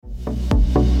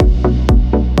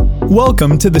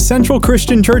Welcome to the Central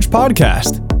Christian Church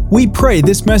podcast. We pray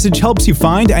this message helps you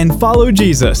find and follow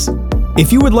Jesus.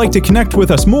 If you would like to connect with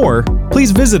us more,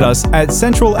 please visit us at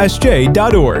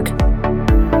centralsj.org.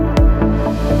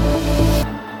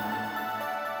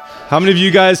 How many of you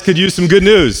guys could use some good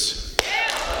news?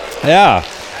 Yeah.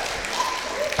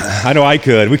 I know I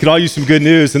could. We could all use some good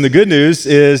news. And the good news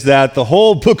is that the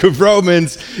whole book of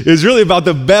Romans is really about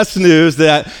the best news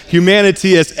that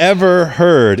humanity has ever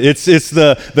heard. It's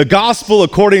the gospel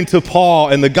according to Paul,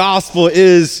 and the gospel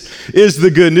is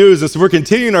the good news. And so we're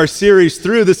continuing our series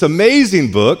through this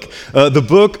amazing book, the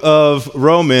book of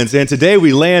Romans. And today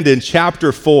we land in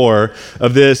chapter 4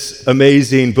 of this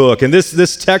amazing book. And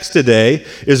this text today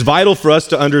is vital for us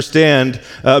to understand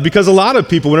because a lot of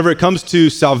people, whenever it comes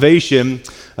to salvation,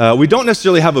 we don't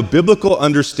necessarily have a biblical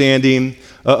understanding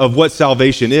of what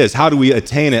salvation is. How do we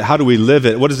attain it? How do we live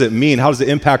it? What does it mean? How does it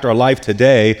impact our life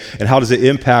today? And how does it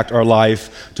impact our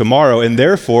life tomorrow? And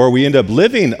therefore, we end up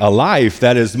living a life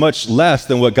that is much less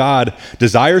than what God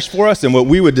desires for us and what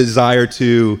we would desire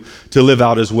to live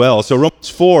out as well. So Romans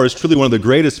 4 is truly one of the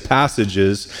greatest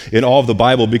passages in all of the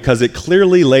Bible because it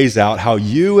clearly lays out how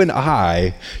you and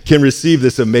I can receive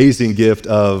this amazing gift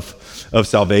of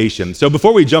salvation. So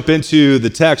before we jump into the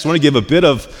text, I want to give a bit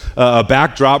of a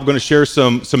backdrop. We're going to share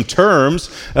some terms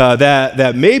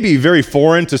that may be very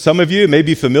foreign to some of you, may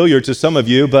be familiar to some of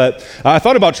you, but I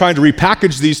thought about trying to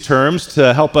repackage these terms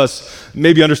to help us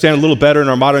maybe understand a little better in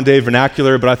our modern day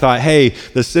vernacular, but I thought, hey,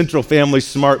 the Central family's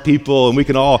smart people, and we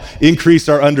can all increase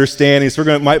our understanding. So we're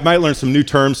going to might learn some new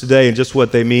terms today and just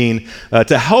what they mean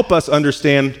to help us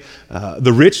understand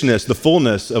the richness, the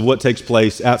fullness of what takes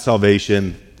place at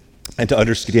salvation, and to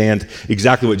understand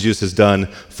exactly what Jesus has done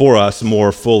for us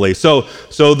more fully. So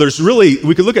there's really,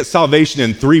 we could look at salvation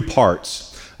in three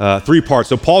parts.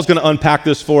 So Paul's going to unpack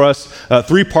this for us.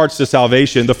 3 parts to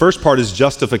salvation. The first part is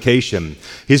justification.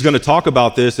 He's going to talk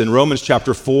about this in Romans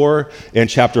chapter 4 and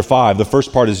chapter 5. The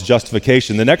first part is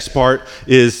justification. The next part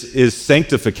is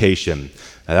sanctification.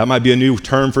 Now, that might be a new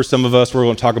term for some of us. We're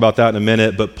going to talk about that in a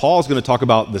minute. But Paul's going to talk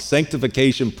about the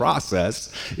sanctification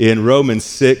process in Romans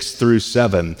 6 through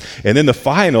 7. And then the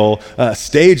final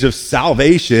stage of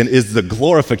salvation is the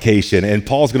glorification. And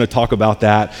Paul's going to talk about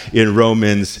that in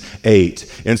Romans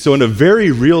 8. And so in a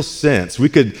very real sense, we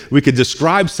could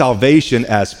describe salvation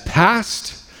as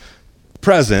past,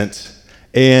 present,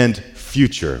 and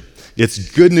future.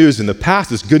 It's good news in the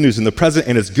past, it's good news in the present,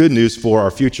 and it's good news for our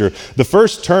future. The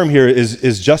first term here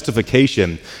is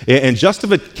justification. And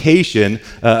justification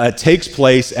takes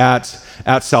place at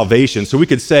salvation. So we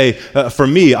could say, for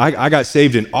me, I got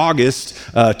saved in August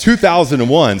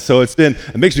 2001. So it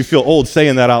makes me feel old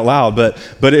saying that out loud, but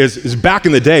it's back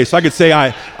in the day. So I could say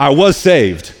I was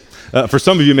saved. For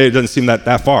some of you, maybe it doesn't seem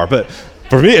that far, but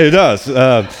for me, it does.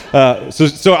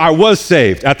 So I was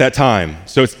saved at that time.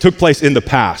 So it took place in the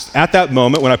past. At that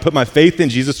moment, when I put my faith in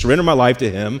Jesus, surrendered my life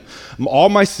to him, all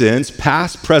my sins,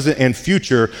 past, present, and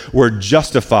future, were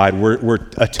justified, were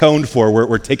atoned for,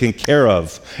 were taken care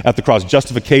of at the cross.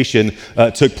 Justification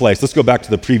took place. Let's go back to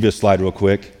the previous slide real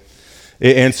quick.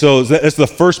 And so that's the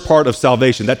first part of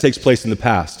salvation. That takes place in the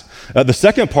past. The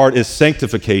second part is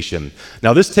sanctification.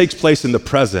 Now, this takes place in the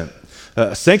present.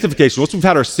 Sanctification, once we've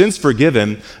had our sins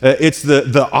forgiven, it's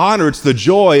the honor, it's the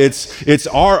joy, it's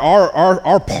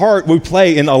our part we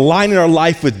play in aligning our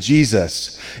life with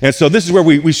Jesus. And so this is where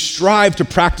we strive to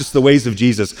practice the ways of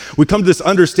Jesus. We come to this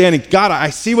understanding, God,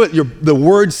 I see what the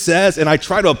word says, and I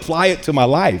try to apply it to my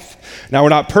life. Now, we're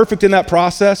not perfect in that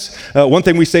process. One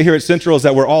thing we say here at Central is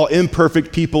that we're all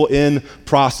imperfect people in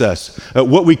process.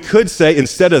 What we could say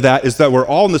instead of that is that we're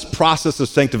all in this process of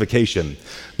sanctification.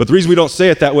 But the reason we don't say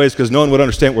it that way is because no one would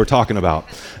understand what we're talking about.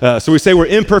 So we say we're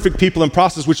imperfect people in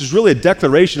process, which is really a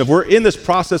declaration of we're in this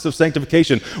process of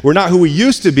sanctification. We're not who we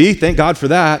used to be, thank God for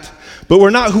that, but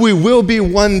we're not who we will be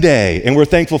one day, and we're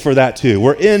thankful for that too.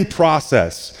 We're in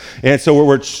process. And so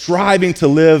we're striving to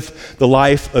live the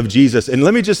life of Jesus. And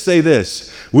let me just say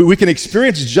this. We can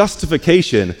experience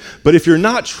justification, but if you're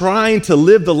not trying to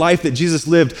live the life that Jesus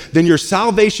lived, then your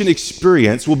salvation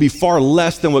experience will be far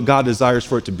less than what God desires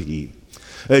for it to be.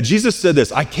 Jesus said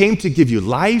this, I came to give you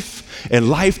life and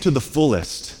life to the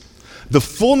fullest. The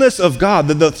fullness of God,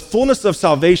 the fullness of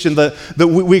salvation,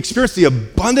 we experience the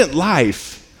abundant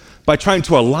life by trying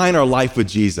to align our life with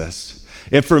Jesus.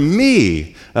 And for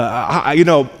me, my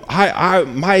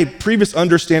previous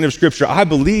understanding of Scripture, I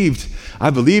believed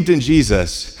in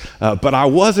Jesus, but I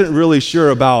wasn't really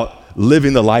sure about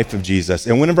living the life of Jesus.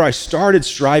 And whenever I started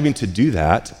striving to do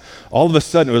that, all of a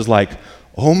sudden it was like,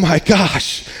 oh my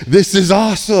gosh, this is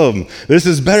awesome. This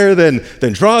is better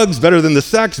than drugs, better than the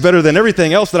sex, better than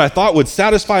everything else that I thought would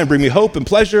satisfy and bring me hope and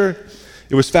pleasure.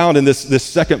 It was found in this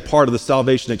second part of the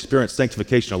salvation experience,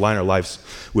 sanctification, align our lives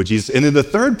with Jesus. And then the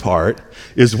third part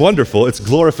is wonderful. It's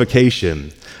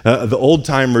glorification. The old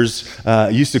timers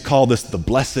used to call this the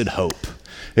blessed hope.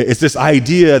 It's this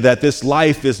idea that this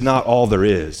life is not all there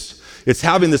is. It's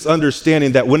having this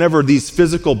understanding that whenever these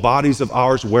physical bodies of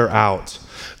ours wear out,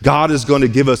 God is going to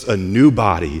give us a new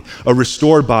body, a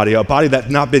restored body, a body that's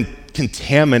not been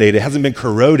contaminated, hasn't been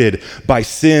corroded by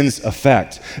sin's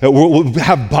effect. We'll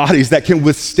have bodies that can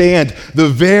withstand the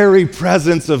very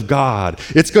presence of God.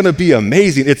 It's going to be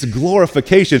amazing. It's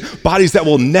glorification. Bodies that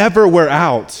will never wear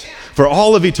out for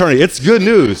all of eternity. It's good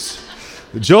news.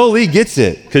 Jolie gets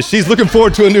it because she's looking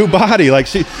forward to a new body. Like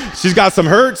she's got some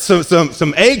hurts,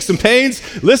 some aches, some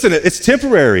pains. Listen, it's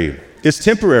temporary. It's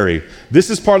temporary. This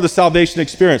is part of the salvation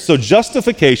experience. So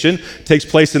justification takes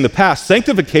place in the past.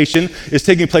 Sanctification is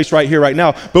taking place right here, right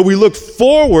now. But we look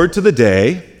forward to the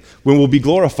day when we'll be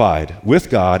glorified with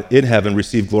God in heaven,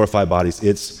 receive glorified bodies.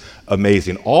 It's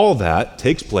amazing. All that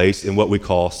takes place in what we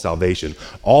call salvation.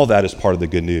 All that is part of the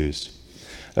good news.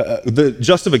 The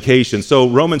justification. So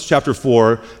Romans chapter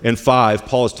 4 and 5,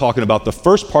 Paul is talking about the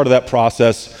first part of that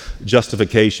process,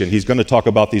 justification. He's going to talk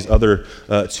about these other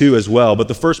two as well, but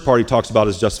the first part he talks about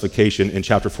is justification in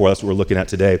chapter 4. That's what we're looking at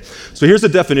today. So here's a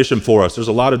definition for us. There's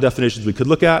a lot of definitions we could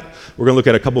look at. We're going to look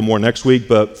at a couple more next week,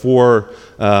 but for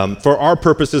our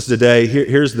purposes today,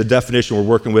 here's the definition we're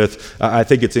working with. I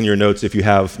think it's in your notes if you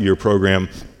have your program.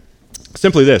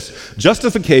 Simply this: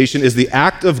 justification is the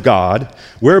act of God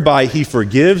whereby he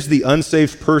forgives the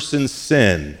unsaved person's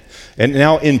sin and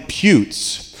now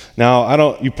imputes.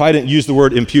 Now, you probably didn't use the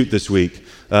word impute this week,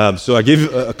 so I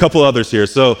give a couple others here.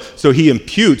 So he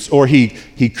imputes, or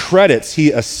he credits,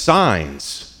 he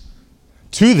assigns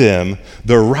to them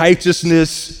the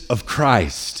righteousness of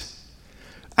Christ.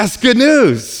 That's good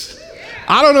news.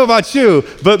 I don't know about you,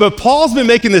 but Paul's been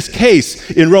making this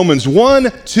case in Romans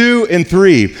 1, 2, and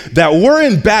 3 that we're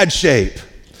in bad shape.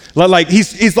 Like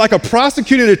he's like a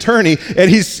prosecuting attorney, and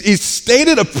he's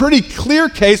stated a pretty clear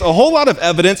case, a whole lot of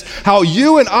evidence, how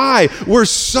you and I, we're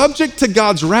subject to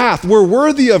God's wrath. We're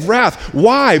worthy of wrath.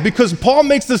 Why? Because Paul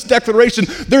makes this declaration,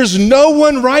 there's no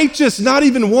one righteous, not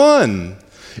even one.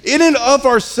 In and of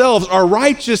ourselves, our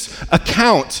righteous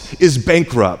account is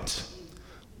bankrupt.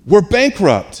 We're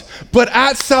bankrupt. But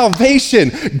at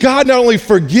salvation, God not only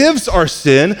forgives our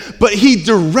sin, but he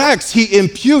directs, he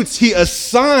imputes, he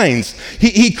assigns,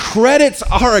 he credits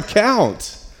our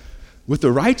account with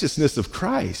the righteousness of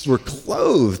Christ. We're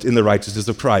clothed in the righteousness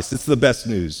of Christ. It's the best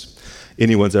news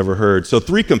anyone's ever heard. So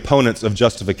 3 components of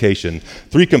justification,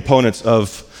 3 components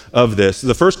of this.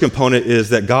 The first component is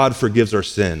that God forgives our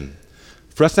sin.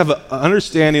 For us to have an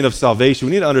understanding of salvation,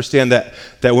 we need to understand that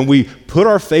when we put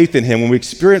our faith in him, when we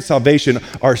experience salvation,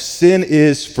 our sin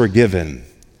is forgiven,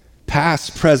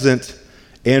 past, present,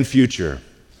 and future.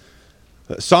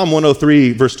 Psalm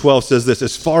 103, verse 12 says this: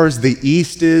 as far as the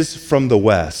east is from the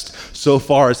west, so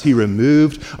far as he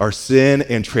removed our sin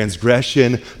and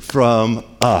transgression from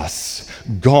us.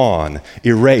 Gone,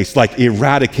 erased, like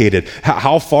eradicated.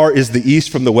 How far is the east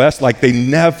from the west? Like they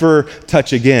never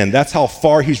touch again. That's how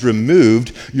far he's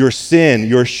removed your sin,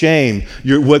 your shame,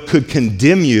 what could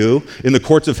condemn you in the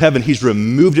courts of heaven. He's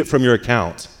removed it from your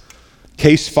account.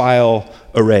 Case file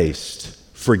erased,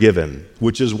 forgiven,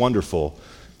 which is wonderful.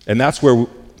 And that's where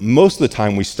most of the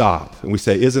time we stop and we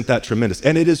say, isn't that tremendous?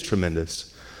 And it is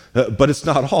tremendous, but it's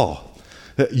not all.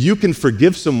 You can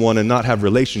forgive someone and not have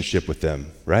relationship with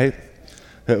them, right?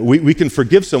 We can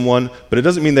forgive someone, but it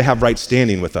doesn't mean they have right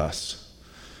standing with us.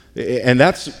 And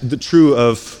that's the true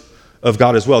of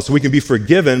God as well. So we can be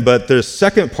forgiven, but the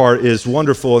second part is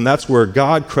wonderful, and that's where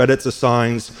God credits,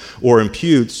 assigns, or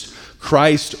imputes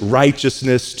Christ's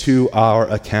righteousness to our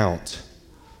account.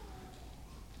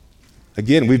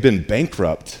 Again, we've been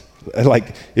bankrupt.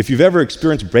 Like, if you've ever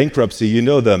experienced bankruptcy, you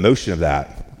know the emotion of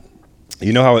that.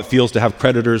 You know how it feels to have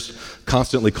creditors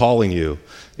constantly calling you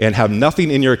and have nothing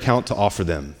in your account to offer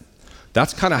them.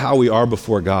 That's kind of how we are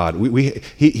before God.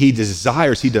 He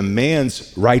desires, he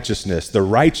demands righteousness.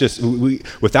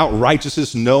 Without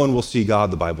righteousness, no one will see God,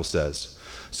 the Bible says.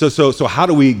 So how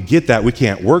do we get that? We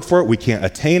can't work for it. We can't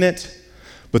attain it.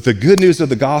 But the good news of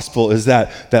the gospel is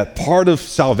that part of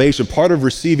salvation, part of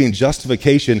receiving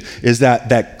justification is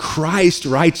that Christ's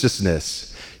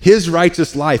righteousness, his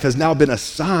righteous life has now been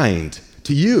assigned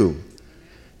to you.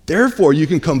 Therefore, you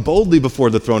can come boldly before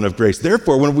the throne of grace.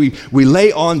 Therefore, when we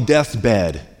lay on death's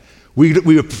bed,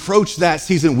 we approach that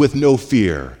season with no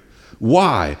fear.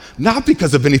 Why? Not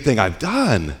because of anything I've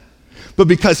done, but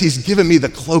because he's given me the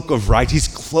cloak of righteousness.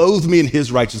 He's clothed me in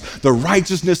his righteousness. The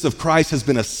righteousness of Christ has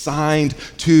been assigned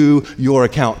to your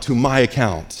account, to my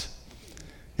account.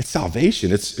 It's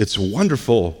salvation. It's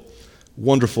wonderful,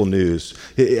 wonderful news.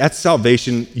 At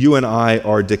salvation, you and I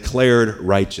are declared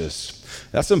righteous.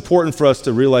 That's important for us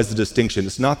to realize the distinction.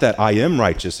 It's not that I am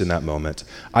righteous in that moment.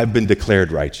 I've been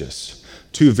declared righteous.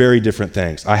 Two very different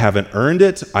things. I haven't earned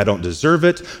it, I don't deserve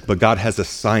it, but God has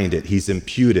assigned it. He's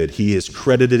imputed, he has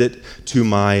credited it to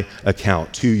my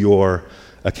account, to your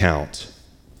account.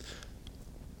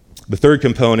 The third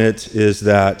component is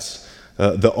that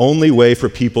the only way for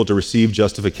people to receive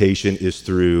justification is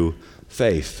through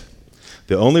faith.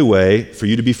 The only way for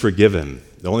you to be forgiven,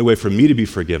 the only way for me to be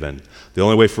forgiven, the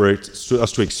only way for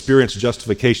us to experience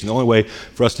justification, the only way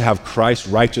for us to have Christ's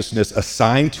righteousness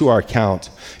assigned to our account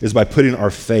is by putting our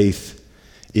faith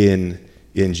in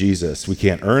Jesus. We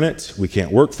can't earn it. We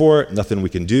can't work for it. Nothing we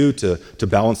can do to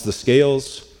balance the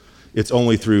scales. It's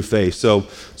only through faith. So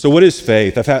what is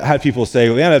faith? I've had people say,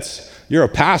 well, man, you're a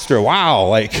pastor. Wow,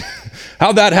 like,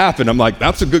 how'd that happen? I'm like,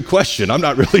 that's a good question. I'm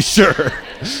not really sure.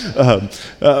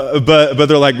 But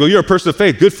they're like, well, you're a person of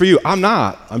faith. Good for you. I'm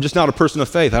not. I'm just not a person of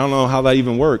faith. I don't know how that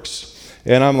even works.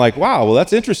 And I'm like, wow, well,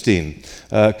 that's interesting.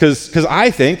 Because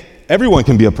I think everyone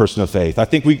can be a person of faith. I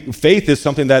think faith is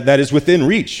something that is within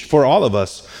reach for all of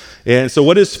us. And so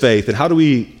what is faith and how do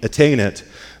we attain it?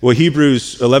 Well,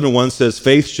 Hebrews 11:1 says,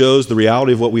 faith shows the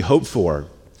reality of what we hope for.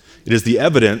 It is the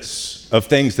evidence of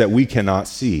things that we cannot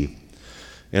see.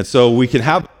 And so we can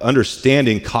have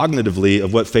understanding cognitively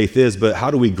of what faith is, but how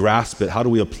do we grasp it? How do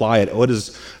we apply it?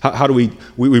 How do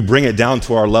we bring it down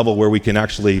to our level where we can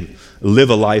actually live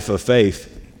a life of faith?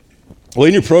 Well,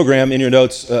 in your program, in your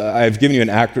notes, I've given you an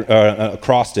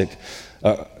acrostic.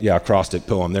 Acrostic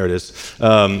poem, there it is.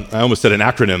 I almost said an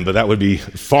acronym, but that would be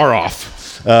far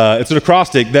off. It's an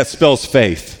acrostic that spells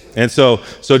faith. And so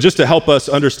just to help us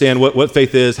understand what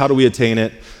faith is, how do we attain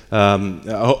it,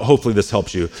 hopefully this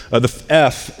helps you. The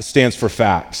F stands for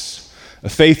facts.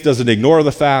 Faith doesn't ignore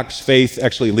the facts. Faith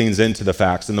actually leans into the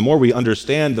facts. And the more we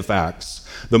understand the facts,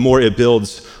 the more it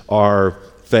builds our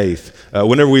faith.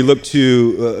 Whenever we look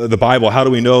to the Bible, how do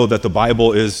we know that the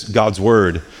Bible is God's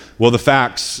word? Well, the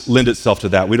facts lend itself to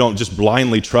that. We don't just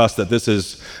blindly trust that this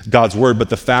is God's word, but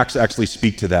the facts actually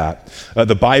speak to that.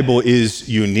 The Bible is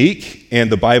unique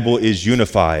and the Bible is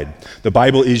unified. The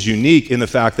Bible is unique in the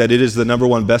fact that it is the number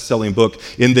one best-selling book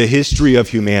in the history of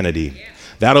humanity. Yeah.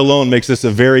 That alone makes this a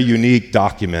very unique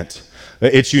document.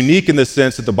 It's unique in the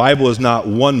sense that the Bible is not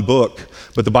one book,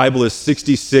 but the Bible is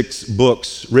 66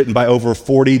 books written by over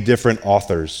 40 different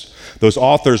authors. Those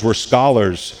authors were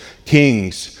scholars,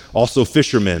 kings, also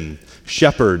fishermen,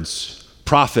 shepherds,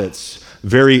 prophets,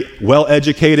 very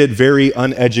well-educated, very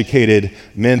uneducated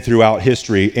men throughout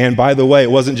history. And by the way,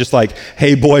 it wasn't just like,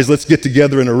 hey boys, let's get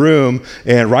together in a room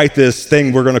and write this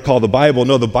thing we're going to call the Bible.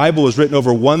 No, the Bible was written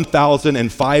over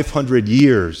 1,500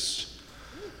 years.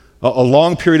 A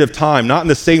long period of time, not in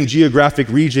the same geographic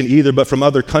region either, but from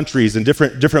other countries and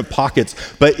different pockets.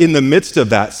 But in the midst of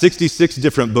that, 66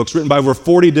 different books written by over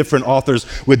 40 different authors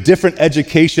with different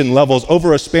education levels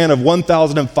over a span of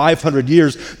 1,500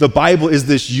 years, the Bible is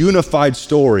this unified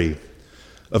story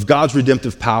of God's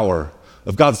redemptive power,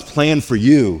 of God's plan for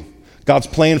you, God's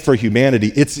plan for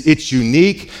humanity. It's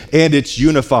unique and it's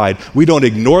unified. We don't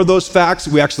ignore those facts.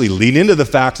 We actually lean into the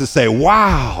facts and say,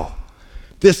 wow,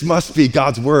 this must be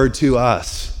God's word to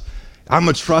us. I'm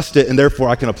going to trust it, and therefore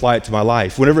I can apply it to my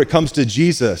life. Whenever it comes to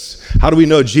Jesus, how do we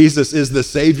know Jesus is the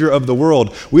Savior of the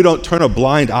world? We don't turn a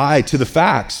blind eye to the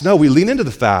facts. No, we lean into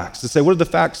the facts and say, what do the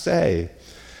facts say?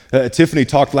 Tiffany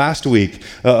talked last week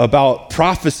about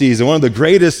prophecies, and one of the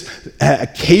greatest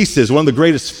cases, one of the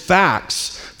greatest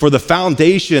facts for the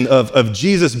foundation of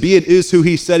Jesus being is who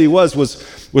he said he was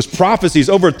prophecies,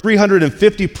 over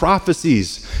 350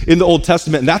 prophecies in the Old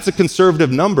Testament, and that's a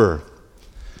conservative number.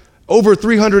 Over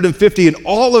 350, and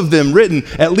all of them written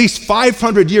at least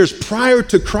 500 years prior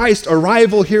to Christ's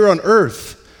arrival here on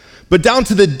earth. But down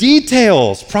to the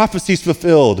details, prophecies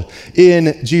fulfilled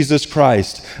in Jesus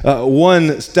Christ.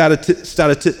 One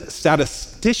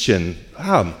statistician,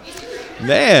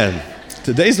 man,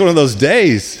 today's one of those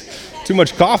days. Too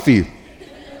much coffee.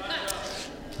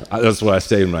 That's what I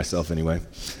say to myself anyway.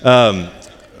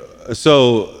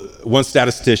 So one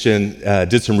statistician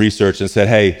did some research and said,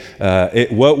 hey,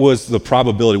 what's the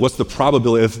probability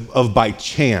of by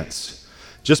chance,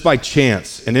 just by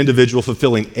chance, an individual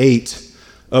fulfilling 8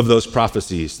 of those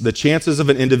prophecies? The chances of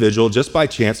an individual, just by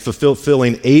chance,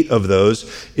 fulfilling 8 of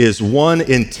those is 1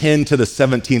 in 10 to the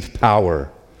 17th power,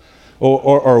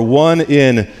 or 1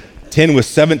 in 10 with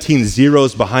 17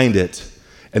 zeros behind it.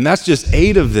 And that's just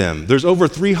 8 of them. There's over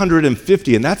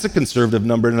 350, and that's a conservative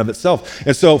number in and of itself.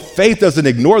 And so faith doesn't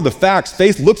ignore the facts.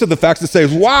 Faith looks at the facts and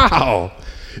says, wow,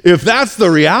 if that's the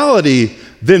reality,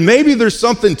 then maybe there's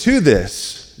something to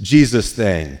this Jesus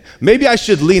thing. Maybe I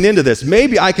should lean into this.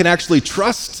 Maybe I can actually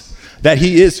trust that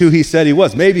he is who he said he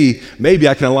was. Maybe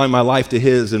I can align my life to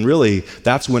his, and really,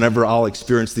 that's whenever I'll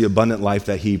experience the abundant life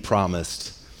that he promised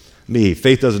me.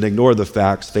 Faith doesn't ignore the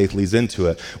facts, faith leads into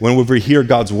it. When we hear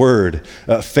God's word,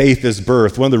 faith is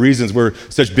birthed. One of the reasons we're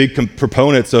such big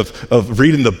proponents of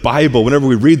reading the Bible, whenever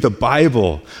we read the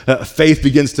Bible, faith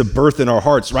begins to birth in our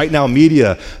hearts. Right now,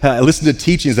 media, listen to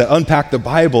teachings that unpack the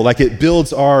Bible, like it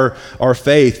builds our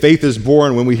faith. Faith is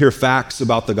born when we hear facts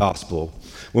about the gospel,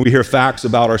 when we hear facts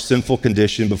about our sinful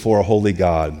condition before a holy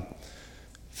God.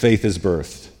 Faith is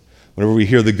birthed. Whenever we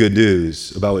hear the good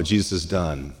news about what Jesus has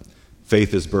done,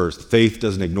 faith is birthed. Faith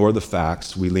doesn't ignore the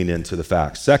facts, we lean into the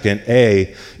facts. Second,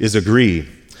 A, is agree.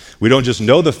 We don't just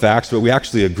know the facts, but we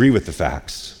actually agree with the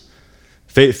facts.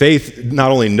 Faith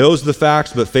not only knows the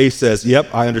facts, but faith says, yep,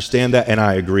 I understand that and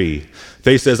I agree.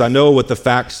 Faith says, I know what the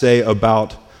facts say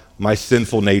about my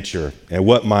sinful nature and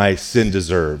what my sin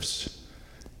deserves,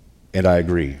 and I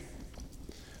agree.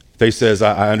 Faith says,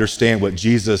 I understand what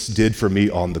Jesus did for me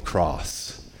on the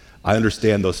cross. I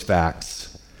understand those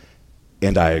facts,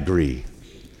 and I agree.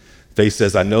 Faith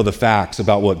says, I know the facts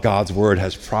about what God's word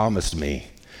has promised me.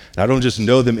 And I don't just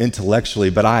know them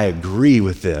intellectually, but I agree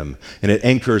with them, and it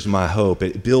anchors my hope.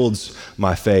 It builds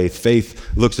my faith.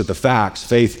 Faith looks at the facts.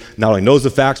 Faith not only knows the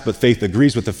facts, but faith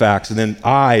agrees with the facts. And then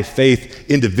faith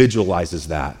individualizes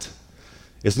that.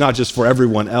 It's not just for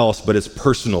everyone else, but it's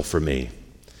personal for me.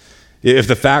 If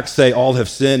the facts say all have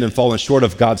sinned and fallen short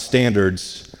of God's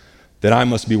standards, then I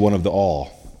must be one of the all,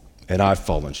 and I've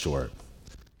fallen short.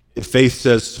 If faith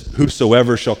says,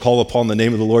 whosoever shall call upon the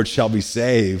name of the Lord shall be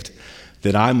saved,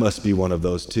 then I must be one of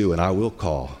those too, and I will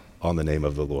call on the name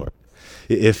of the Lord.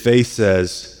 If facts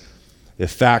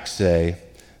say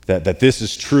that this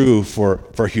is true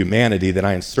for humanity, then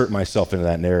I insert myself into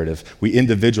that narrative. We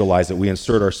individualize it. We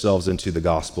insert ourselves into the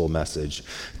gospel message.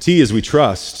 T is we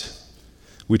trust.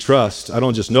 We trust. I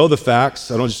don't just know the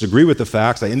facts. I don't just agree with the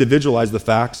facts. I individualize the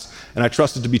facts, and I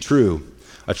trust it to be true.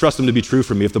 I trust them to be true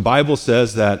for me. If the Bible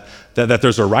says that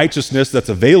there's a righteousness that's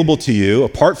available to you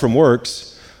apart from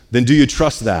works, then do you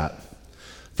trust that?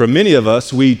 For many of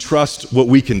us, we trust what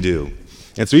we can do.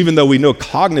 And so even though we know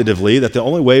cognitively that the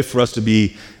only way for us to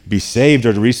be saved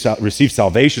or to receive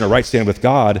salvation or right standing with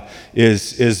God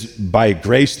is by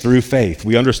grace through faith.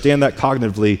 We understand that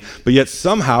cognitively, but yet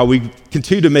somehow we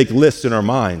continue to make lists in our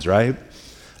minds, right?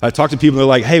 I talk to people and they're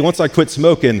like, hey, once I quit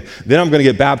smoking, then I'm going to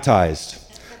get baptized.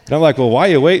 And I'm like, well, why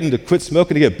are you waiting to quit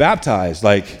smoking to get baptized?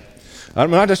 Like, I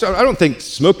don't think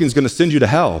smoking is going to send you to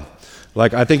hell.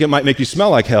 Like, I think it might make you smell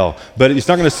like hell, but it's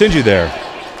not going to send you there.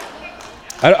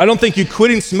 I don't think you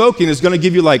quitting smoking is going to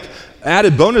give you like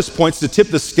added bonus points to tip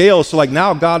the scale. So like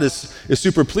now God is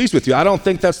super pleased with you. I don't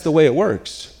think that's the way it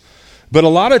works. But a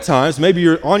lot of times, maybe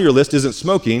on your list isn't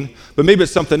smoking, but maybe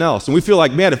it's something else. And we feel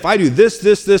like, man, if I do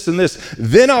this, and this,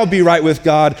 then I'll be right with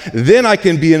God. Then I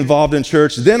can be involved in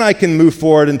church. Then I can move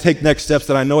forward and take next steps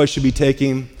that I know I should be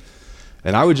taking.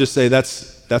 And I would just say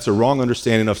that's a wrong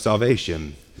understanding of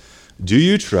salvation. Do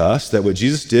you trust that what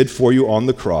Jesus did for you on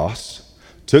the cross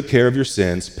took care of your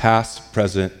sins, past,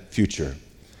 present, future?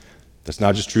 That's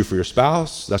not just true for your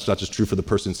spouse. That's not just true for the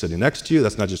person sitting next to you.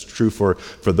 That's not just true for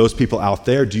those people out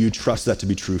there. Do you trust that to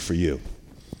be true for you?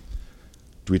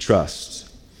 Do we trust?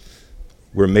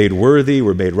 We're made worthy,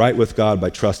 we're made right with God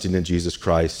by trusting in Jesus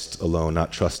Christ alone,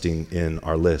 not trusting in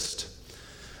our list.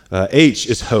 H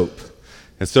is hope.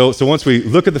 And so once we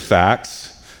look at the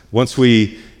facts, once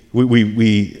we agree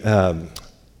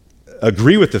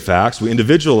with the facts, we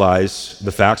individualize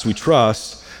the facts, we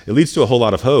trust, it leads to a whole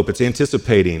lot of hope. It's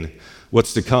anticipating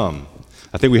what's to come.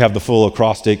 I think we have the full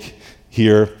acrostic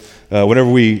here. Whenever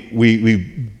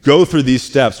we go through these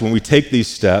steps, when we take these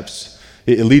steps,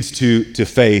 it leads to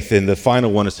faith, and the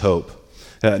final one is hope.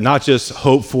 Not just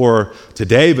hope for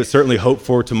today, but certainly hope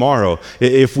for tomorrow.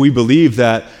 If we believe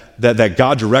that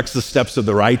God directs the steps of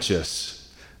the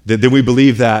righteous, then we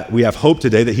believe that we have hope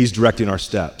today that he's directing our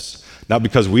steps. Not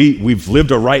because we've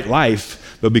lived a right life,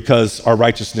 but because our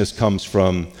righteousness comes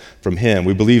from him.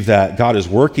 We believe that God is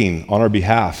working on our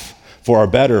behalf for our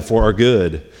better, for our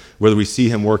good. Whether we see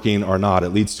him working or not, it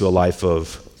leads to a life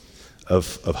of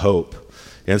hope.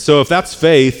 And so if that's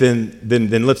faith,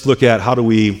 then let's look at how do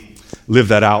we live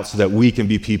that out so that we can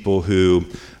be people who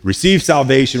receive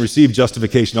salvation, receive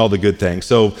justification, all the good things.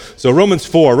 So Romans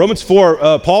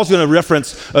 4, Paul's going to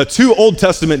reference two Old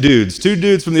Testament dudes, two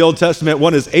dudes from the Old Testament.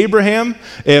 One is Abraham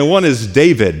and one is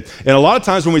David. And a lot of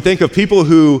times when we think of people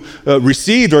who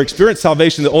received or experienced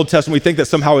salvation in the Old Testament, we think that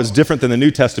somehow it's different than the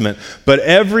New Testament. But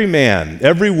every man,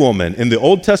 every woman in the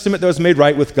Old Testament that was made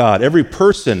right with God, every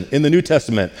person in the New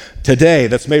Testament today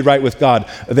that's made right with God,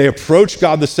 they approach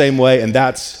God the same way, and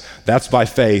that's by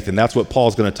faith, and that's what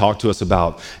Paul's going to talk to us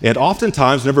about. And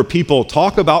oftentimes, whenever people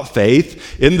talk about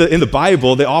faith in the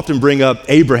Bible, they often bring up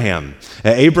Abraham.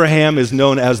 Abraham is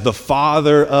known as the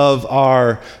father of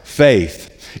our faith.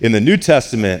 In the New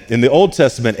Testament, in the Old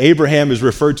Testament, Abraham is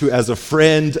referred to as a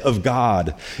friend of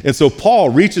God. And so Paul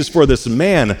reaches for this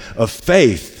man of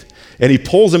faith, and he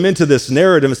pulls him into this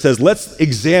narrative and says, let's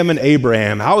examine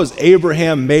Abraham. How is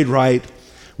Abraham made right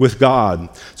with God?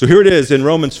 So here it is in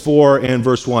Romans 4 and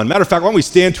verse 1. Matter of fact, why don't we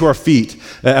stand to our feet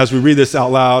as we read this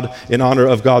out loud in honor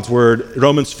of God's word.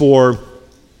 Romans 4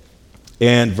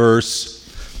 and verse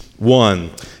 1.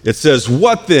 It says,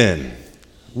 what then?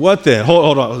 What then?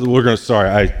 Hold on. Sorry,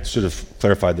 I should have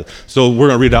clarified this. So we're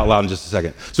going to read it out loud in just a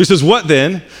second. So he says, what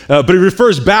then? But he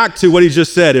refers back to what he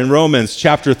just said in Romans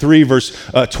chapter 3, verse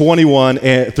 21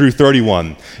 through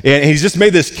 31. And he's just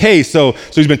made this case. So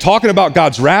he's been talking about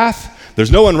God's wrath.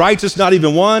 There's no one righteous, not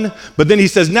even one. But then he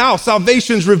says, now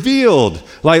salvation's revealed.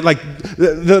 Like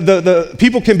the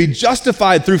people can be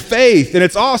justified through faith, and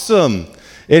it's awesome.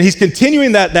 And he's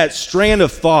continuing that strand of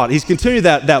thought. He's continuing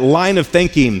that line of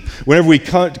thinking whenever we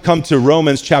come to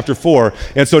Romans chapter 4.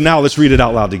 And so now let's read it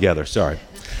out loud together. Sorry.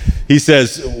 He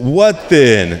says, what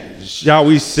then shall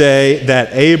we say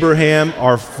that Abraham,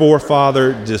 our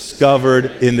forefather, discovered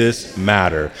in this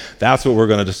matter? That's what we're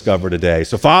going to discover today.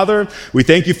 So, Father, we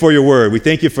thank you for your word. We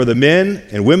thank you for the men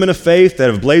and women of faith that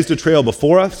have blazed a trail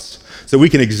before us so we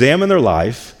can examine their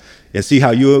life and see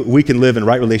how we can live in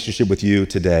right relationship with you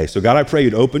today. So, God, I pray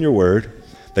you'd open your word,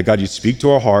 that, God, you'd speak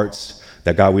to our hearts,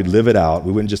 that, God, we'd live it out.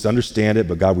 We wouldn't just understand it,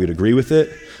 but, God, we'd agree with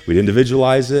it, we'd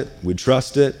individualize it, we'd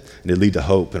trust it, and it'd lead to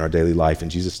hope in our daily life. In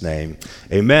Jesus' name,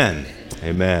 amen.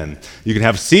 Amen. You can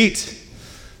have a seat.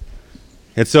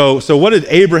 And so what did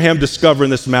Abraham discover in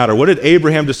this matter? What did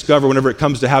Abraham discover whenever it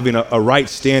comes to having a right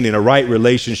standing, a right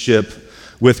relationship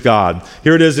with God?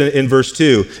 Here it is in verse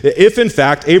 2. If, in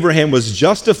fact, Abraham was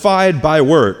justified by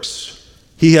works,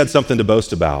 he had something to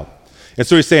boast about. And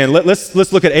so he's saying, let's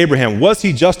look at Abraham. Was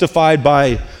he justified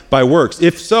by works?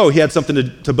 If so, he had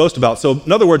something to boast about. So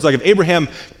in other words, like if Abraham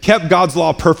kept God's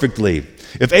law perfectly,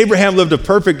 if Abraham lived a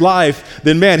perfect life,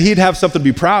 then man, he'd have something to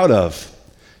be proud of.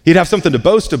 He'd have something to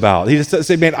boast about. He'd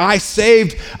say, man, I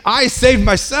saved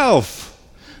myself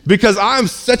because I'm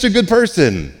such a good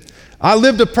person. I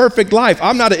lived a perfect life.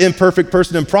 I'm not an imperfect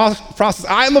person in process.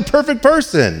 I'm a perfect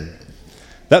person.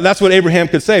 That's what Abraham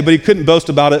could say, but he couldn't boast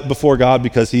about it before God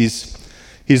because he's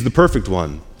the perfect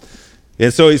one.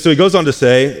 And so he goes on to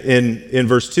say in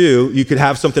verse 2, you could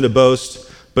have something to boast,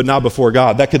 but not before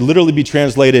God. That could literally be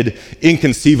translated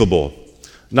inconceivable,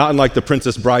 not in like the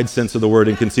Princess Bride sense of the word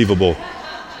inconceivable,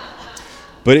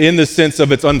 but in the sense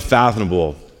of it's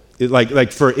unfathomable.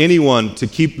 Like for anyone to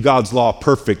keep God's law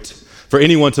perfect, for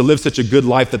anyone to live such a good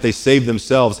life that they save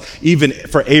themselves, even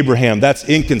for Abraham, that's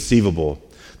inconceivable.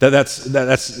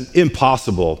 That's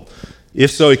impossible.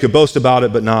 If so, he could boast about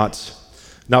it, but not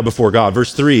before God.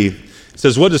 Verse 3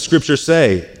 says, what does Scripture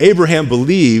say? Abraham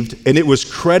believed, and it was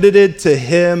credited to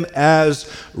him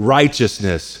as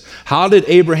righteousness. How did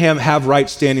Abraham have right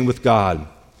standing with God?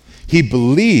 He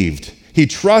believed, he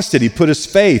trusted, he put his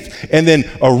faith, and then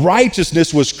a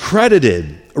righteousness was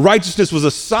credited. Righteousness was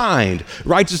assigned.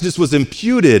 Righteousness was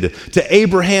imputed to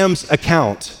Abraham's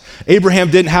account.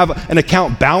 Abraham didn't have an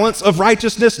account balance of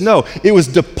righteousness. No, it was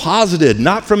deposited,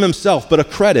 not from himself, but a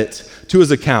credit to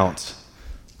his account.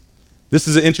 This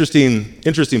is an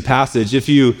interesting passage. If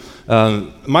you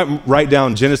might write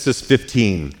down Genesis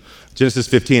 15,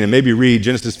 and maybe read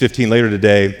Genesis 15 later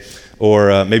today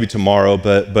or maybe tomorrow,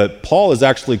 but Paul is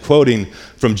actually quoting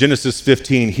from Genesis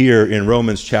 15 here in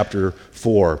Romans chapter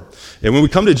 4. And when we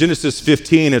come to Genesis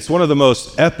 15, it's one of the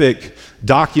most epic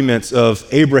documents of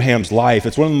Abraham's life.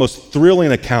 It's one of the most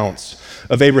thrilling accounts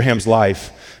of Abraham's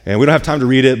life. And we don't have time to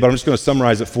read it, but I'm just going to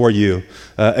summarize it for you.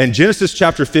 In Genesis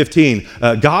chapter 15,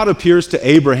 God appears to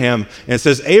Abraham and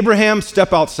says, Abraham,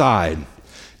 step outside.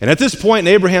 And at this point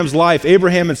in Abraham's life,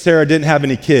 Abraham and Sarah didn't have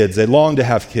any kids. They longed to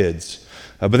have kids,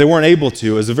 but they weren't able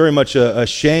to. It was very much a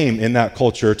shame in that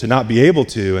culture to not be able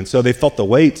to. And so they felt the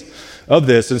weight of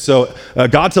this. And so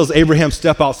God tells Abraham,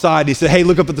 step outside. He said, hey,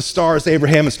 look up at the stars,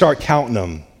 Abraham, and start counting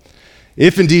them,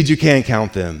 if indeed you can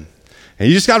count them. And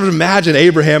you just got to imagine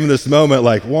Abraham in this moment,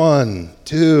 like 1,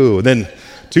 2, and then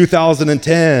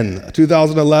 2010,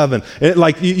 2011.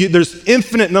 There's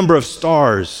infinite number of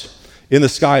stars in the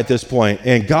sky at this point.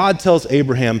 And God tells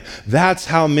Abraham, that's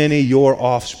how many your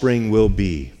offspring will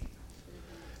be.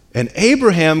 And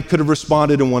Abraham could have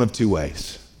responded in one of two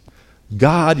ways.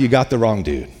 God, you got the wrong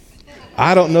dude.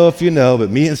 I don't know if you know, but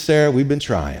me and Sarah, we've been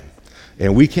trying,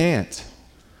 and we can't.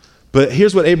 But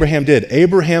here's what Abraham did.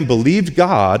 Abraham believed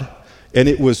God, and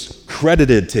it was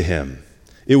credited to him.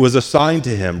 It was assigned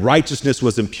to him. Righteousness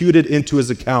was imputed into his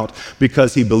account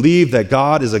because he believed that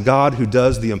God is a God who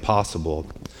does the impossible.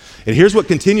 And here's what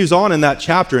continues on in that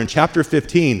chapter. In chapter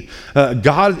 15,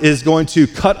 God is going to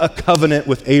cut a covenant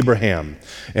with Abraham.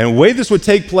 And the way this would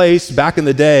take place back in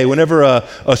the day, whenever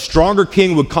a stronger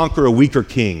king would conquer a weaker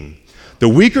king, the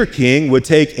weaker king would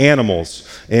take animals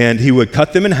and he would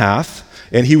cut them in half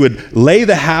and he would lay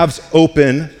the halves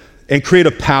open and create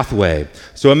a pathway.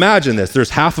 So imagine this.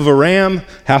 There's half of a ram,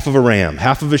 half of a ram,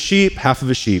 half of a sheep, half of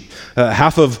a sheep,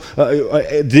 half of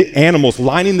the animals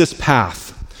lining this path.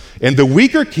 And the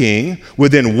weaker king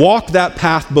would then walk that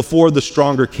path before the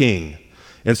stronger king.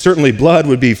 And certainly blood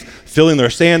would be filling their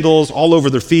sandals all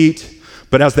over their feet.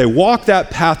 But as they walk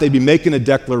that path, they'd be making a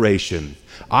declaration.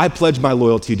 I pledge my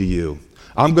loyalty to you.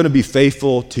 I'm going to be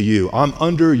faithful to you. I'm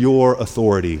under your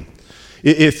authority.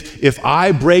 If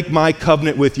I break my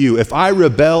covenant with you, if I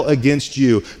rebel against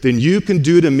you, then you can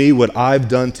do to me what I've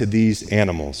done to these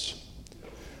animals.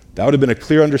 That would have been a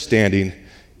clear understanding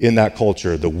in that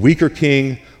culture. The weaker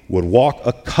king would walk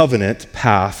a covenant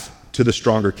path to the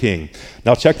stronger king.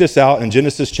 Now check this out in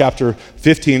Genesis chapter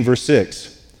 15, verse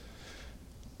 6.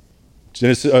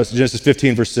 Genesis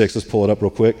 15, verse 6. Let's pull it up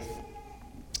real quick.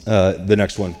 The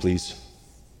next one, please.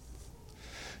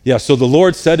 Yeah, so the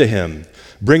Lord said to him,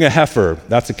 bring a heifer.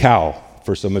 That's a cow,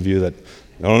 for some of you that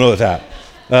don't know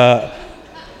that.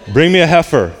 Bring me a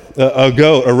heifer, a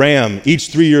goat, a ram, each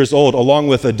 3 years old, along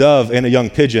with a dove and a young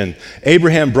pigeon.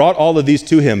 Abraham brought all of these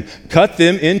to him, cut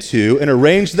them in two, and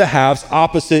arranged the halves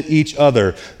opposite each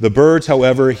other. The birds,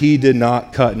 however, he did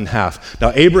not cut in half.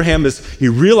 Now, Abraham he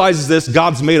realizes this.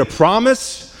 God's made a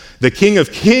promise. The King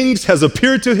of Kings has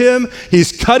appeared to him.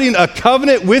 He's cutting a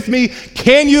covenant with me.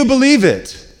 Can you believe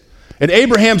it? And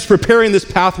Abraham's preparing this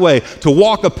pathway to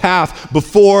walk a path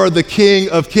before the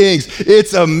King of Kings.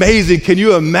 It's amazing. Can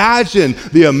you imagine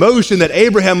the emotion that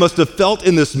Abraham must have felt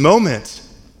in this moment?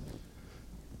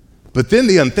 But then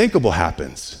the unthinkable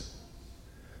happens.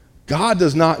 God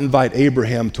does not invite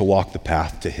Abraham to walk the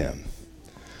path to him,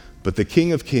 but the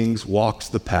King of Kings walks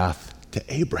the path to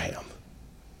Abraham,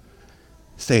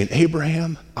 saying,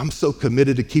 Abraham, I'm so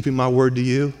committed to keeping my word to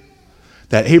you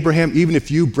that Abraham, even if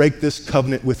you break this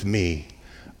covenant with me,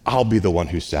 I'll be the one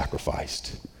who's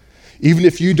sacrificed. Even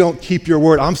if you don't keep your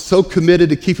word, I'm so committed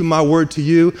to keeping my word to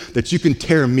you that you can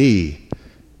tear me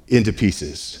into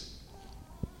pieces.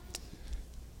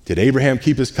 Did Abraham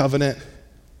keep his covenant?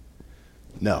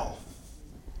 No.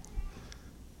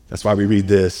 That's why we read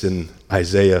this in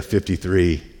Isaiah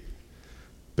 53.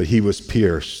 But he was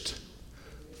pierced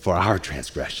for our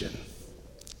transgression,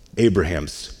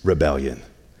 Abraham's rebellion.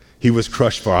 He was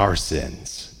crushed for our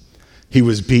sins. He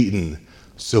was beaten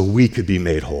so we could be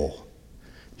made whole.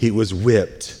 He was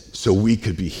whipped so we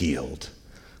could be healed.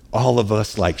 All of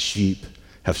us, like sheep,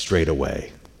 have strayed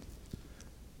away.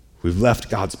 We've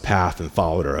left God's path and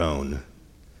followed our own.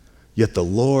 Yet the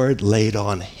Lord laid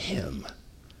on him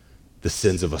the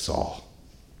sins of us all.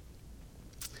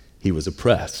 He was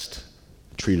oppressed,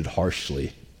 treated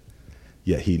harshly,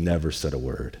 yet he never said a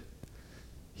word.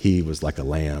 He was like a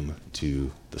lamb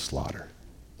to the slaughter.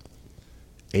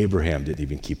 Abraham didn't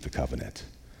even keep the covenant.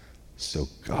 So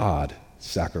God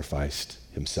sacrificed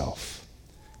himself.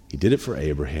 He did it for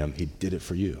Abraham. He did it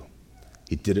for you.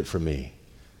 He did it for me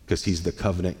because he's the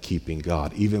covenant-keeping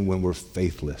God. Even when we're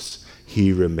faithless,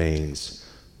 he remains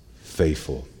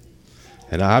faithful.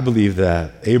 And I believe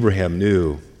that Abraham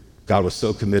knew God was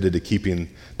so committed to keeping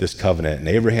this covenant. And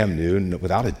Abraham knew,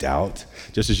 without a doubt,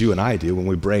 just as you and I do, when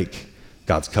we break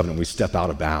God's covenant, we step out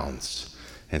of bounds.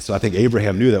 And so I think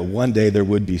Abraham knew that one day there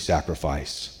would be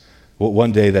sacrifice.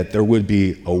 One day that there would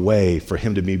be a way for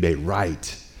him to be made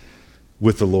right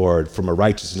with the Lord from a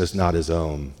righteousness not his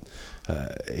own.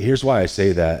 Here's why I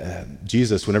say that.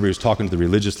 Jesus, whenever he was talking to the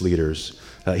religious leaders,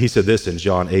 he said this in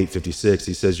John 8:56.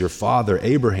 He says, your father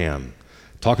Abraham,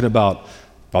 talking about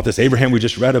this Abraham we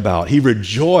just read about, he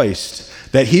rejoiced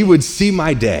that he would see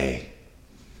my day.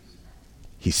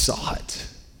 He saw it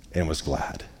and was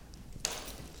glad.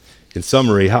 In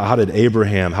summary, how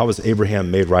was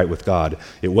Abraham made right with God?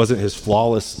 It wasn't his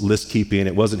flawless list keeping.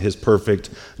 It wasn't his perfect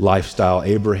lifestyle.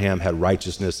 Abraham had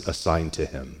righteousness assigned to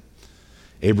him.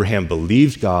 Abraham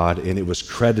believed God, and it was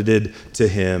credited to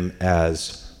him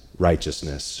as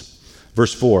righteousness.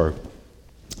 Verse 4,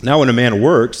 now when a man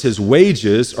works, his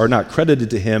wages are not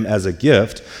credited to him as a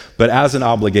gift, but as an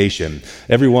obligation.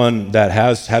 Everyone that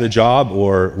has had a job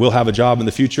or will have a job in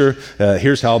the future,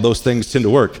 here's how those things tend to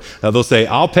work. They'll say,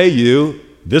 I'll pay you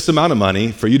this amount of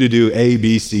money for you to do A,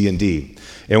 B, C, and D.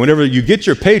 And whenever you get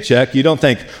your paycheck, you don't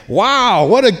think, wow,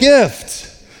 what a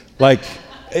gift. Like,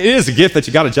 it is a gift that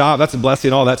you got a job, that's a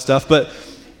blessing, all that stuff, but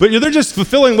they're just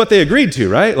fulfilling what they agreed to,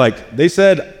 right? Like, they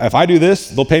said, if I do this,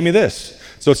 they'll pay me this.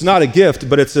 So it's not a gift,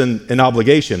 but it's an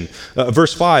obligation.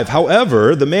 Verse 5,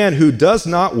 however, the man who does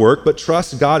not work but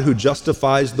trusts God who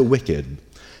justifies the wicked,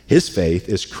 his faith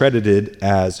is credited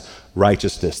as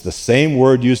righteousness. The same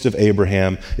word used of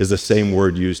Abraham is the same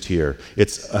word used here.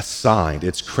 It's assigned,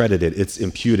 it's credited, it's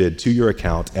imputed to your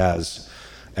account as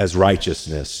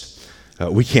righteousness.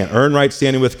 We can't earn right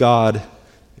standing with God.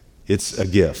 It's a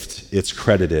gift. It's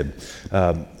credited.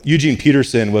 Eugene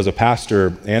Peterson was a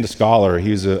pastor and a scholar.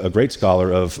 He's a great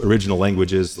scholar of original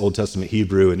languages, Old Testament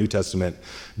Hebrew and New Testament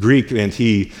Greek, and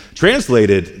he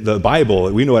translated the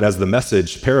Bible. We know it as the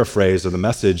Message paraphrase of the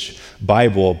Message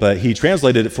Bible, but he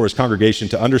translated it for his congregation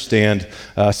to understand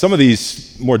some of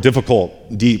these more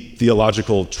difficult, deep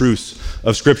theological truths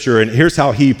of Scripture. And here's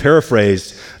how he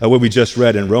paraphrased what we just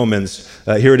read in Romans.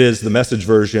 Here it is, the Message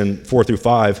version,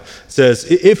 4-5. It says,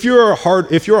 if you're a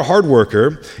hard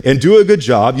worker and do a good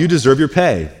job, you deserve your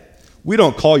pay. We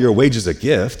don't call your wages a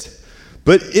gift,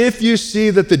 but if you see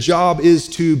that the job is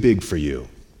too big for you,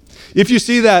 if you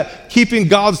see that keeping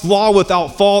God's law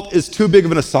without fault is too big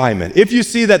of an assignment, if you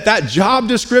see that that job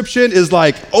description is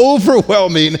like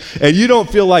overwhelming and you don't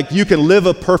feel like you can live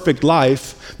a perfect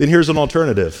life, then here's an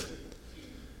alternative.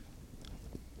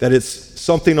 That it's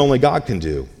something only God can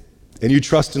do, and you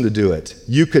trust Him to do it.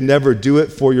 You can never do it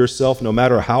for yourself, no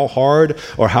matter how hard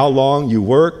or how long you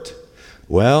worked.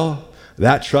 Well,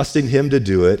 that trusting Him to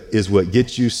do it is what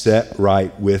gets you set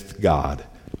right with God,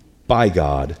 by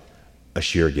God, a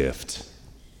sheer gift.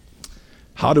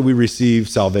 How do we receive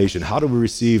salvation? How do we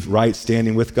receive right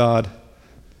standing with God?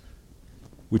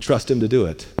 We trust Him to do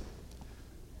it.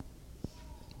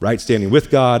 Right standing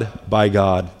with God, by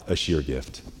God, a sheer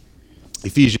gift.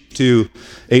 Ephesians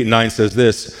 2:8-9 says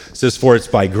this, it says, for it's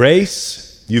by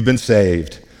grace you've been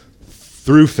saved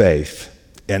through faith,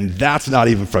 and that's not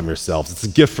even from yourselves. It's a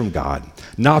gift from God,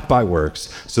 not by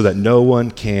works, so that no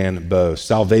one can boast.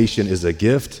 Salvation is a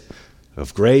gift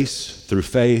of grace through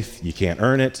faith. You can't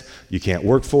earn it. You can't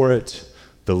work for it.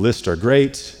 The lists are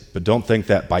great, but don't think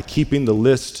that by keeping the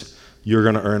list, you're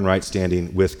going to earn right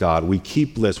standing with God. We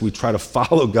keep lists. We try to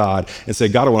follow God and say,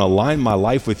 God, I want to align my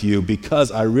life with you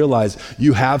because I realize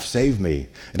you have saved me.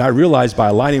 And I realize by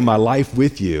aligning my life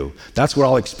with you, that's where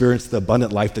I'll experience the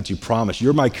abundant life that you promised.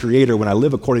 You're my creator. When I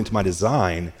live according to my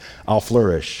design, I'll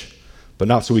flourish, but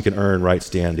not so we can earn right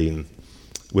standing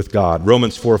with God.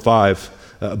 Romans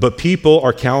 4:5, but people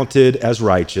are counted as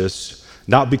righteous,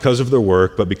 not because of their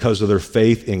work, but because of their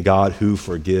faith in God who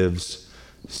forgives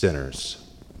sinners.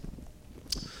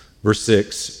 Verse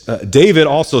 6, David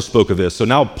also spoke of this. So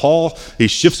now Paul, he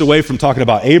shifts away from talking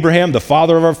about Abraham, the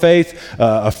father of our faith,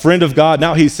 a friend of God.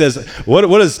 Now he says, what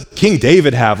does King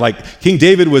David have? Like, King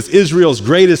David was Israel's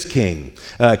greatest king.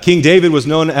 King David was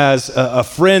known as a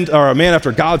friend or a man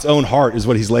after God's own heart is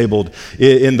what he's labeled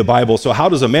in the Bible. So how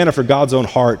does a man after God's own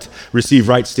heart receive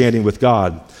right standing with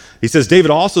God? He says, David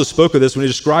also spoke of this when he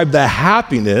described the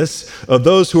happiness of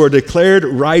those who are declared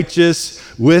righteous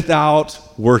without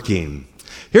working.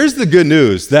 Here's the good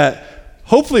news that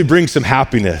hopefully brings some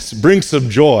happiness, brings some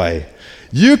joy.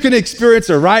 You can experience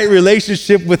a right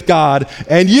relationship with God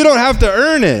and you don't have to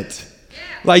earn it.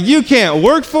 Like, you can't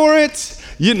work for it.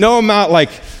 You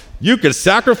could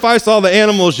sacrifice all the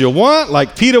animals you want.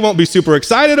 Like, Peter won't be super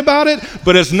excited about it,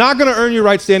 but it's not going to earn you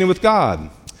right standing with God.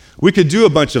 We could do a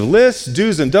bunch of lists,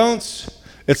 do's and don'ts.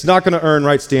 It's not going to earn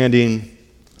right standing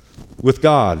with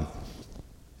God.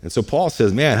 And so Paul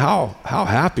says, man, how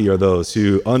happy are those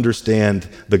who understand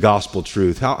the gospel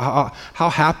truth? How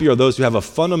happy are those who have a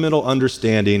fundamental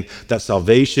understanding that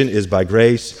salvation is by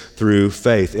grace through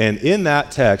faith? And in that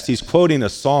text, he's quoting a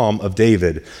psalm of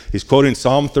David. He's quoting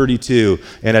Psalm 32.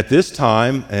 And at this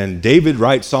time, and David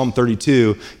writes Psalm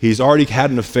 32, he's already had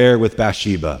an affair with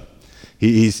Bathsheba.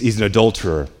 He's an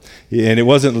adulterer. And it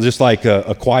wasn't just like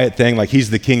a quiet thing, like he's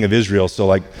the king of Israel, so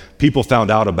like people found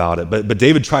out about it. But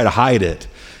David tried to hide it.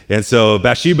 And so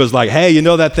Bathsheba's like, hey, you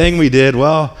know that thing we did?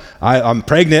 Well, I'm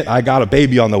pregnant. I got a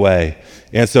baby on the way.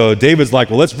 And so David's like,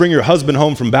 well, let's bring your husband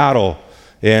home from battle.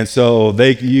 And so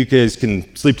you guys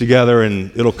can sleep together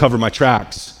and it'll cover my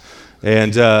tracks.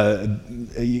 And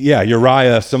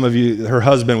Uriah, some of you, her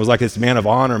husband was like this man of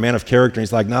honor, man of character. And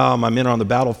he's like, no, my men are on the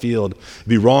battlefield. It'd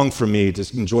be wrong for me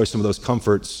to enjoy some of those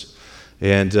comforts.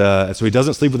 And so he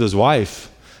doesn't sleep with his wife.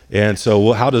 And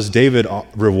so how does David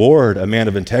reward a man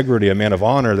of integrity, a man of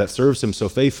honor that serves him so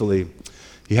faithfully?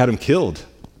 He had him killed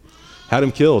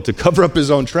to cover up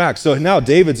his own tracks. So now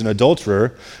David's an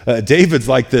adulterer. David's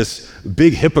like this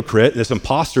big hypocrite, this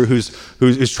imposter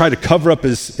who's tried to cover up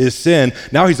his sin.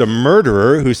 Now he's a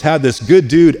murderer who's had this good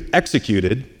dude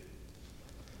executed.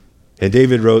 And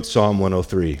David wrote Psalm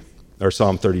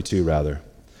 32 rather.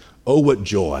 Oh, what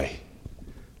joy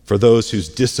for those whose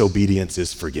disobedience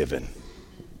is forgiven,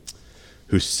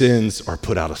 whose sins are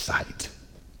put out of sight.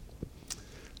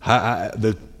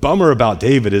 The bummer about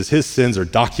David is his sins are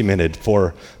documented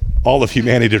for all of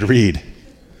humanity to read.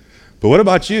 But what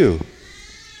about you?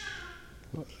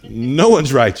 No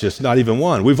one's righteous, not even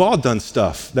one. We've all done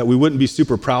stuff that we wouldn't be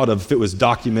super proud of if it was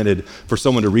documented for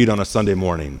someone to read on a Sunday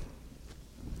morning.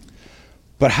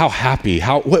 But how happy,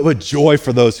 what joy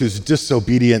for those whose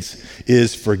disobedience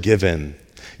is forgiven.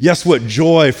 Yes, what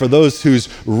joy for those whose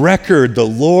record the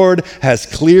Lord has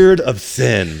cleared of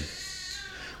sin.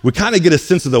 We kind of get a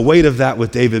sense of the weight of that with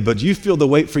David, but do you feel the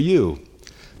weight for you?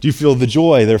 Do you feel the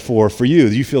joy, therefore, for you?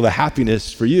 Do you feel the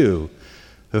happiness for you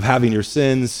of having your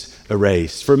sins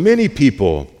erased? For many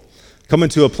people, coming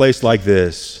to a place like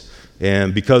this,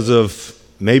 and because of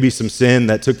maybe some sin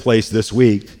that took place this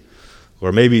week,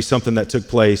 or maybe something that took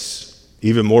place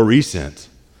even more recent,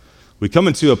 we come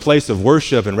into a place of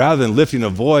worship, and rather than lifting a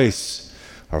voice,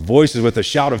 our voices with a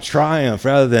shout of triumph,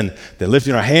 rather than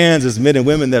lifting our hands as men and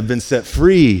women that have been set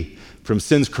free from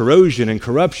sin's corrosion and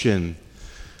corruption,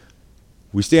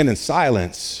 we stand in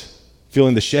silence,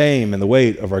 feeling the shame and the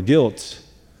weight of our guilt.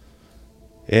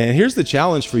 And here's the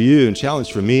challenge for you and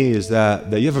challenge for me is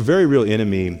that you have a very real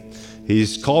enemy.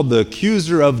 He's called the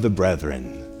accuser of the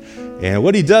brethren. And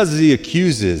what he does is he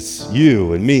accuses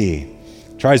you and me,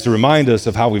 tries to remind us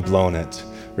of how we've blown it,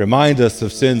 remind us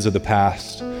of sins of the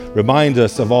past, remind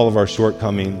us of all of our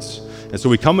shortcomings. And so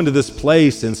we come into this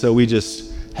place, and so we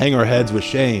just hang our heads with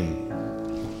shame.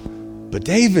 But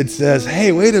David says,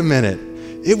 hey, wait a minute.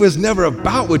 It was never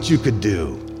about what you could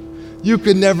do. You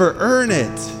could never earn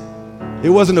it. It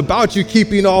wasn't about you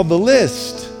keeping all the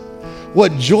list.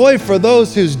 What joy for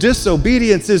those whose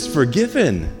disobedience is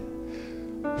forgiven,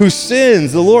 whose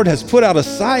sins the Lord has put out of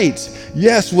sight.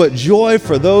 Yes, what joy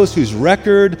for those whose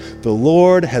record the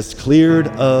Lord has cleared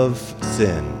of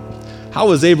sin. How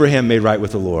was Abraham made right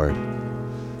with the Lord?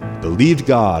 Believed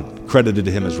God, credited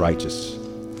to him as righteous.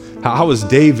 How was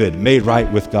David made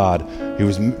right with God? He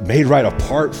was made right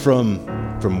apart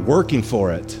from working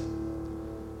for it.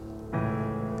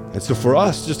 And so for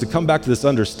us, just to come back to this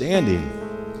understanding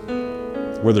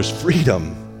where there's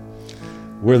freedom,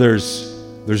 where there's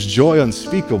joy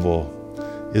unspeakable,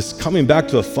 is coming back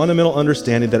to a fundamental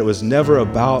understanding that it was never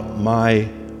about my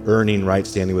earning right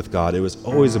standing with God. It was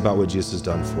always about what Jesus has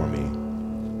done for me.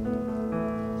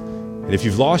 And if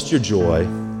you've lost your joy,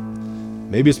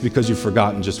 maybe it's because you've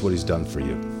forgotten just what he's done for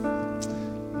you.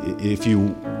 If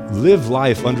you live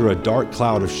life under a dark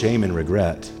cloud of shame and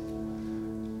regret,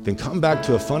 then come back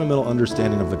to a fundamental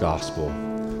understanding of the gospel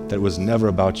that it was never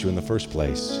about you in the first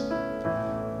place.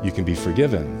 You can be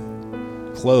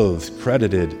forgiven, clothed,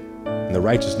 credited in the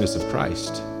righteousness of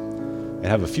Christ, and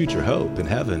have a future hope in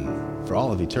heaven for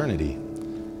all of eternity,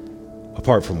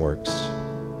 apart from works.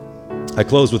 I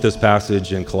close with this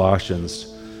passage in Colossians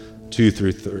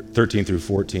 2:13 through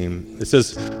 14. It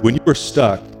says, when you were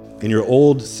stuck in your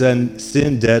old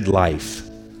sin-dead life,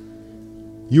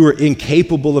 you were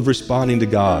incapable of responding to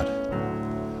God,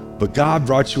 but God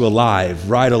brought you alive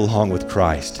right along with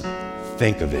Christ.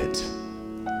 Think of it.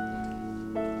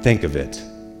 Think of it.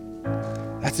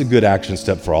 That's a good action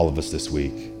step for all of us this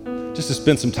week, just to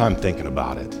spend some time thinking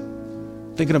about it,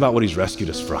 thinking about what he's rescued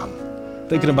us from,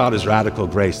 thinking about his radical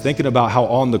grace, thinking about how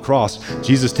on the cross,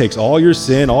 Jesus takes all your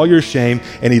sin, all your shame,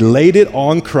 and he laid it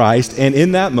on Christ, and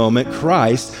in that moment,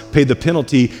 Christ paid the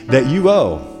penalty that you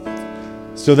owe,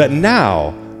 so that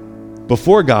now,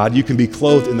 before God, you can be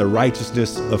clothed in the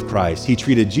righteousness of Christ. He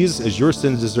treated Jesus as your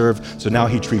sins deserve, so now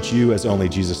he treats you as only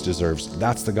Jesus deserves.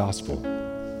 That's the gospel.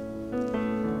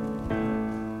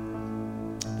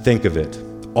 Think of it.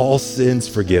 All sins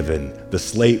forgiven, the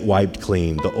slate wiped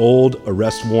clean, the old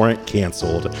arrest warrant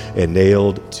canceled and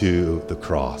nailed to the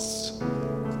cross.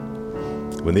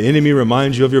 When the enemy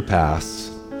reminds you of your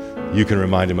past, you can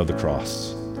remind him of the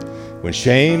cross. When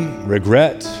shame,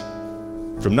 regret,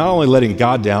 from not only letting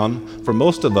God down, for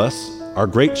most of us, our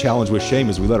great challenge with shame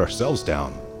is we let ourselves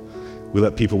down. We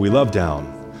let people we love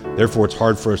down. Therefore, it's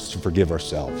hard for us to forgive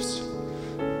ourselves.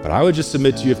 But I would just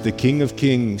submit to you, if the King of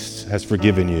Kings has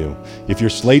forgiven you, if your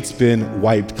slate's been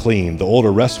wiped clean, the old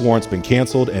arrest warrant's been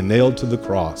canceled and nailed to the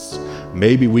cross,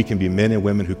 maybe we can be men and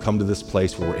women who come to this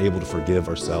place where we're able to forgive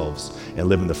ourselves and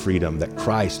live in the freedom that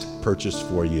Christ purchased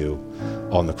for you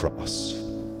on the cross.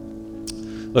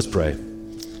 Let's pray.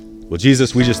 Well,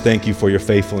 Jesus, we just thank you for your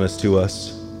faithfulness to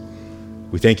us.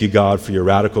 We thank you, God, for your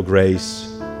radical grace,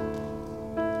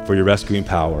 for your rescuing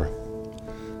power.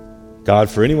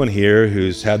 God, for anyone here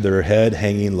who's had their head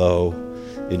hanging low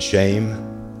in shame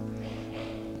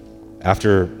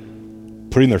after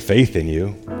putting their faith in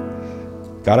you,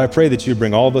 God, I pray that you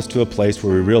bring all of us to a place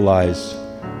where we realize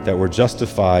that we're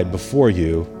justified before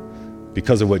you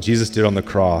because of what Jesus did on the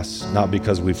cross, not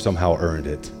because we've somehow earned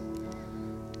it.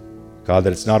 God,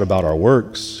 that it's not about our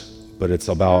works, but it's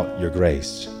about your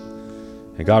grace.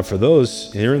 And God, for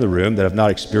those here in the room that have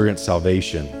not experienced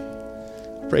salvation,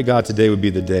 I pray, God, today would be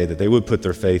the day that they would put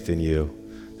their faith in you,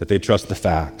 that they'd trust the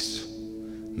facts,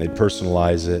 and they'd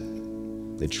personalize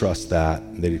it, they'd trust that,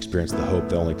 and they'd experience the hope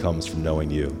that only comes from knowing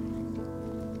you.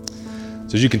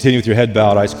 So as you continue with your head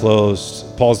bowed, eyes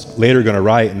closed, Paul's later going to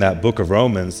write in that book of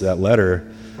Romans, that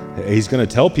letter, he's going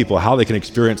to tell people how they can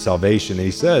experience salvation. And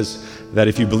he says that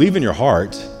if you believe in your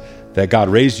heart that God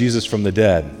raised Jesus from the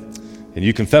dead, and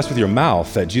you confess with your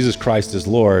mouth that Jesus Christ is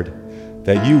Lord,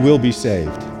 that you will be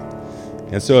saved.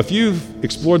 And so if you've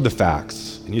explored the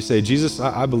facts and you say, Jesus,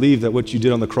 I believe that what you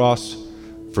did on the cross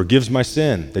forgives my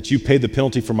sin, that you paid the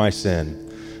penalty for my sin,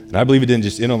 and I believe it didn't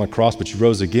just end on the cross, but you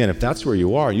rose again. If that's where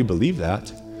you are and you believe that,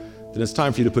 then it's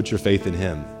time for you to put your faith in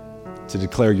him, to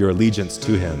declare your allegiance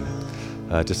to him,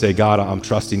 to say, God, I'm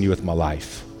trusting you with my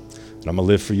life, and I'm going to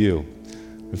live for you.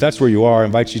 If that's where you are, I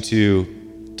invite you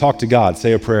to talk to God,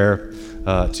 say a prayer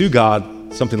to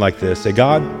God, something like this. Say,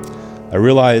 God, I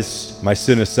realize my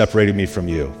sin has separated me from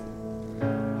you.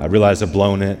 I realize I've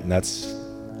blown it, and that's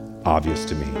obvious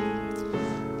to me.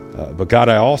 But God,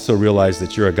 I also realize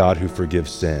that you're a God who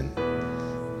forgives sin.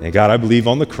 And God, I believe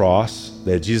on the cross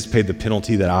that Jesus paid the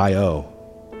penalty that I owe.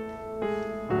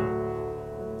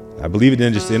 I believe it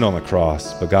didn't just end on the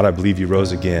cross, but God, I believe you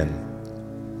rose again.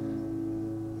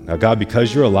 Now, God,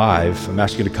 because you're alive, I'm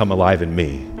asking you to come alive in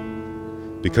me.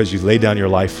 Because you laid down your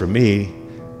life for me,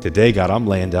 today, God, I'm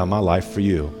laying down my life for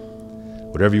you.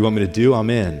 Whatever you want me to do, I'm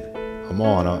in. I'm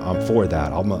on. I'm for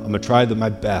that. I'm going to try my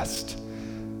best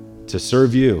to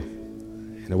serve you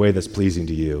in a way that's pleasing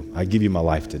to you. I give you my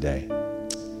life today.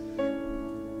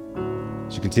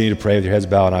 As you continue to pray with your heads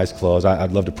bowed and eyes closed,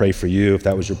 I'd love to pray for you if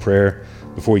that was your prayer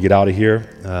before we get out of here.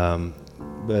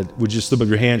 But would you slip up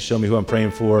your hand, show me who I'm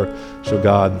praying for, show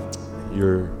God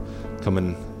you're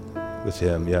coming with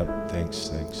him. Yep, thanks.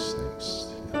 Yep,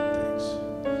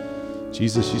 thanks.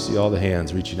 Jesus, you see all the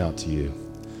hands reaching out to you.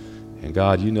 And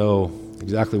God, you know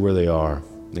exactly where they are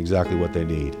and exactly what they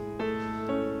need.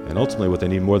 And ultimately what they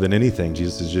need more than anything,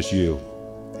 Jesus, is just you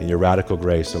and your radical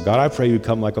grace. So God, I pray you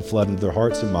come like a flood into their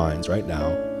hearts and minds right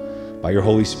now by your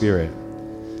Holy Spirit.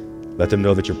 Let them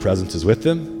know that your presence is with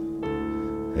them.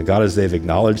 And God, as they've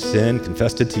acknowledged sin,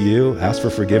 confessed it to you, asked for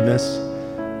forgiveness,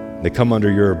 they come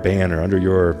under your banner, under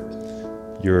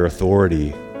your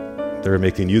authority. They're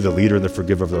making you the leader and the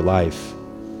forgiver of their life.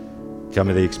 Come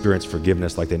and they experience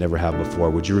forgiveness like they never have before.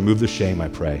 Would you remove the shame, I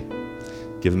pray?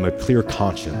 Give them a clear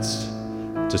conscience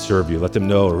to serve you. Let them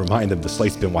know, remind them the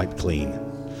slate's been wiped clean.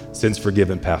 Sin's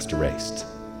forgiven, past erased.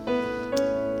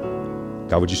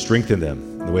 God, would you strengthen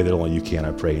them in the way that only you can,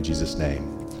 I pray in Jesus'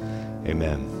 name.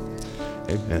 Amen.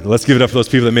 Amen. Let's give it up for those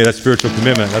people that made that spiritual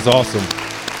commitment. That's awesome.